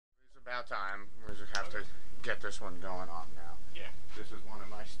about time. We just have to get this one going on now. Yeah. This is one of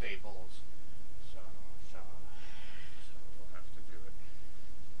my staples. So we'll have to do it.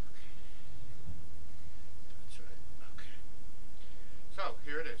 Okay. That's right. Okay. So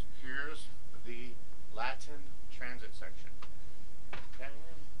here it is. Here's the Latin transit section. Okay.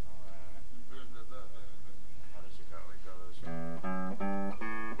 Alright. How does it go? It goes.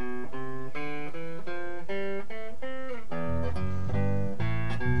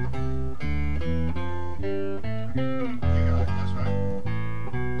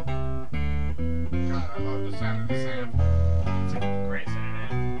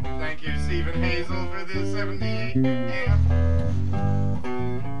 Stephen Hazel for the 78 amp.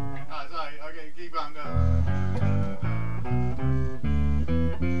 Oh, sorry. Okay, keep on going.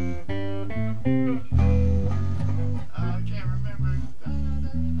 I can't remember.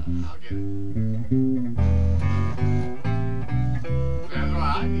 I'll get it. That's why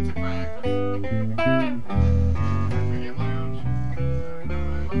I need to practice. I forget my own shit.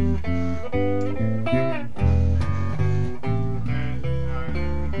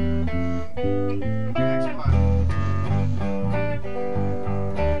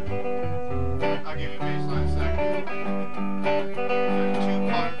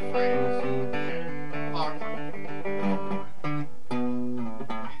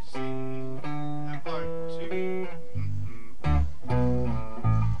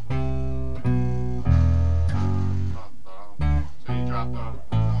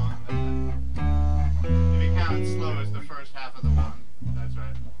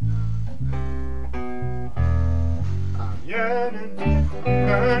 Yearning,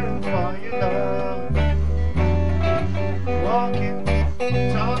 burning for your love, walking,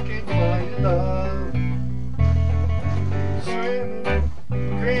 talking for your love, swimming,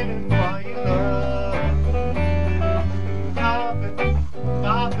 grinning for your love, hopping,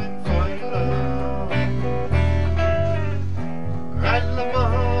 bopping for your love, right in the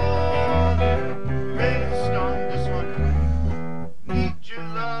morning, rainstorm this one, need your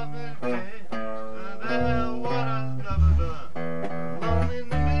love and care.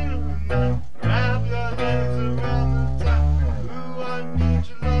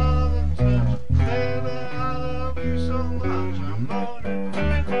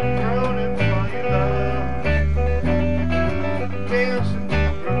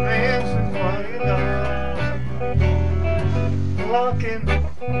 Walking,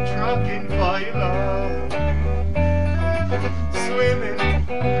 trucking for your love, swimming,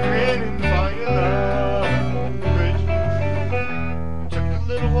 grinning for your love. Bridge. Took a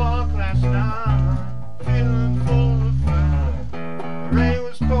little walk last night, feeling full of fun. The rain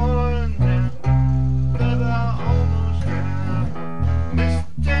was pouring down, but I almost drowned. Missed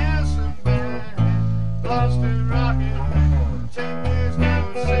the dancing band, lost it rocking. 10 years now,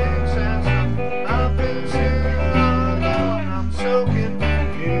 it sings and I've been singing all alone. I'm soaking,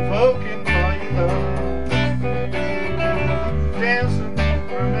 invoking for your love, dancing,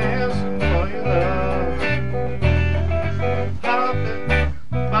 romancing for your love, hopping,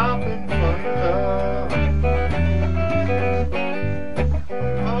 bopping for your love.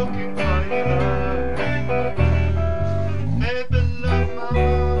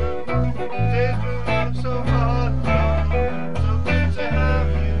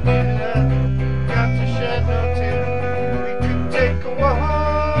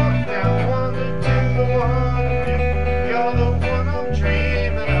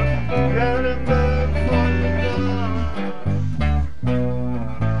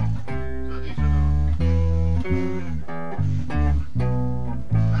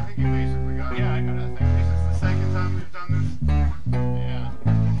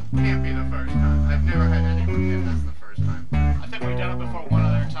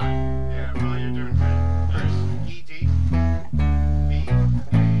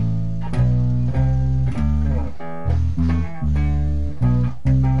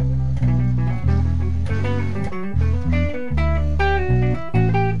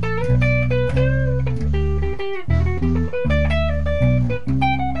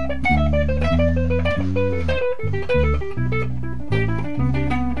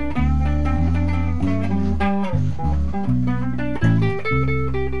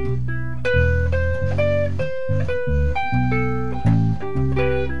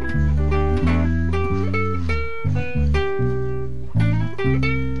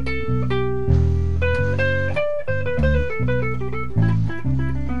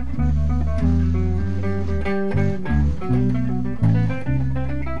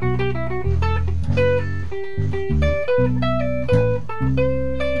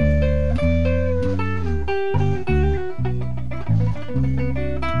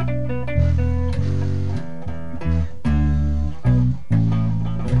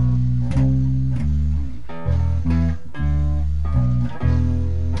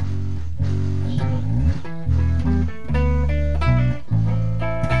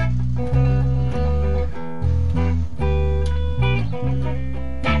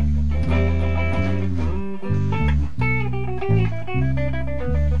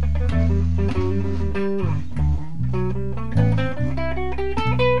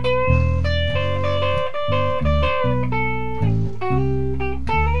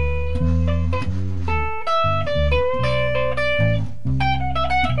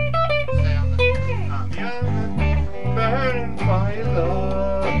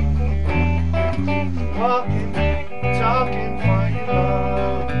 walking, talking for your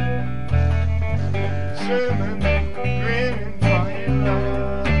love, swimming, grinning for your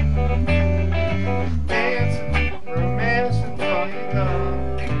love, dancing, romancing for your love.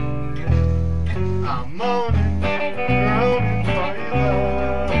 I'm moaning, groaning for your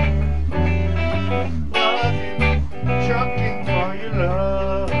love, walking, trucking for your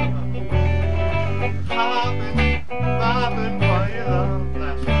love, hopping, bobbing for your love.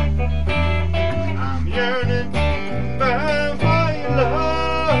 I'm yearning, burning for your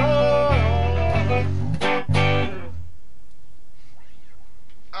love.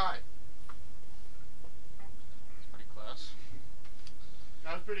 Alright. That's pretty close.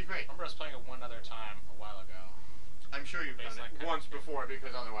 That was pretty great. I remember us playing it one other time a while ago. I'm sure you've done it once before,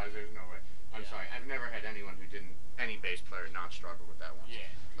 because otherwise there's no way. I'm sorry. I've never had anyone who didn't, any bass player not struggle with that one. Yeah.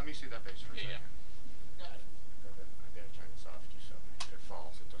 Let me see that bass for a second. Got it. I better turn this off just so if it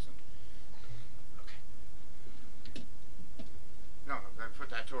falls, it doesn't. Okay. No, I put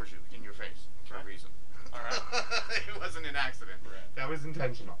that towards you, in your face, for a reason. Alright. It wasn't an accident. Right. That was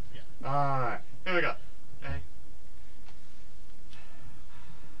intentional. Yeah. Alright, here we go. Okay.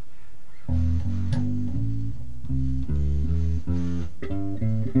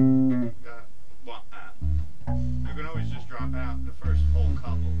 You can always just drop out the first whole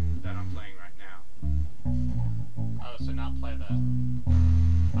couple that I'm playing right now. Oh, so not play the...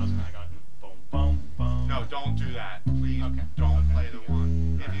 I was gonna go boom, boom, boom. No, don't do that. Please Okay. don't play the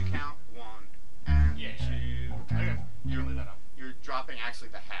one. If you count 1 and 2, Okay. You leave that up. you're dropping actually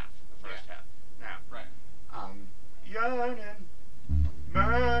the half, the first half. Now, Right. yearning,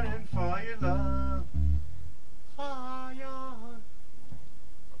 burning for your love. Fire.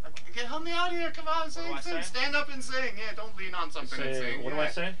 Okay, help me out here. Come on, sing. Stand up and sing. Yeah, don't lean on something and sing. What do I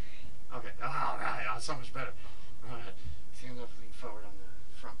say? Okay. Oh, yeah, so much better. All right. Stand up, lean forward on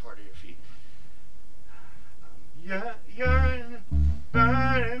the front part of your feet. Yearning,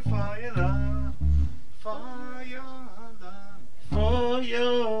 burning for your love. For your love. For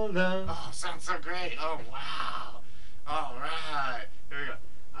your love. Oh, sounds so great. Oh, wow. All right. Here we go.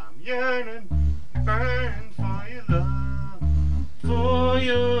 I'm yearning, burning for your love. For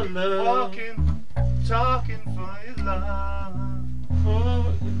your love. Walking, talking for your love.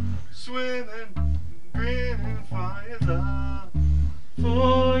 For, Swimming, grinning for your love.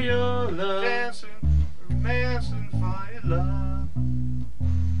 for your love. Dancing, romancing for your love.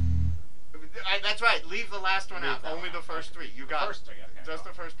 That's right. Leave the last one out. Only the first three. You got First three, okay. just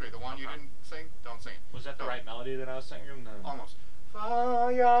the first three. The one you didn't sing, don't sing it. Was that the right melody that I was singing? No. Almost.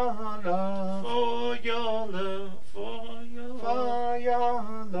 For your love. For your love. For your love. For your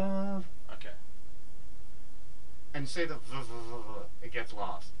love. Okay. And say the v. It gets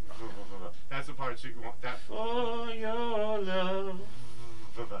lost. That's the part you want. That For your love.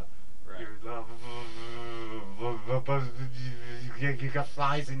 Right. Your love. You got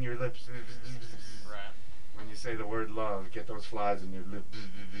flies in your lips. Right. When you say the word love, get those flies in your lips.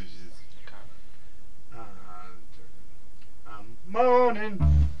 Okay. I'm moaning,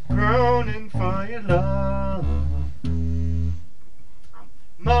 groaning for your love. I'm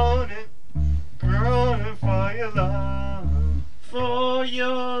moaning, groaning for your love. For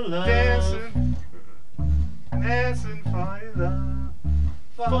your love. Dancing, dancing for your love.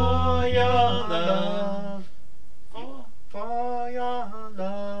 For your love. For your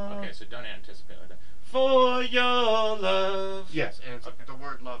love. Okay, so don't anticipate like that. For your love. Yes, and it's, the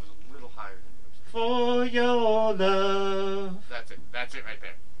word love is a little higher than yours. For your love. That's it. That's it right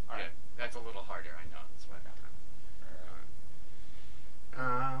there. All right. Yeah, that's a little harder. I know. That's what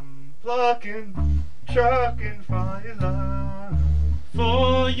I'm plucking, trucking for your love.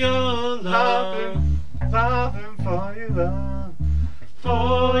 For your love. Popping, popping for your love.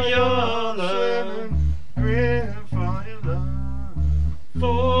 For your love. Swimming, grinning for your love.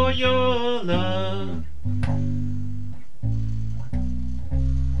 For your love.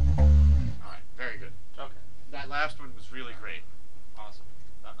 Alright, very good. Okay. That last one was really great. Awesome.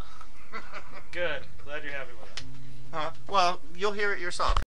 Good. Glad you're happy with it. Well, you'll hear it yourself.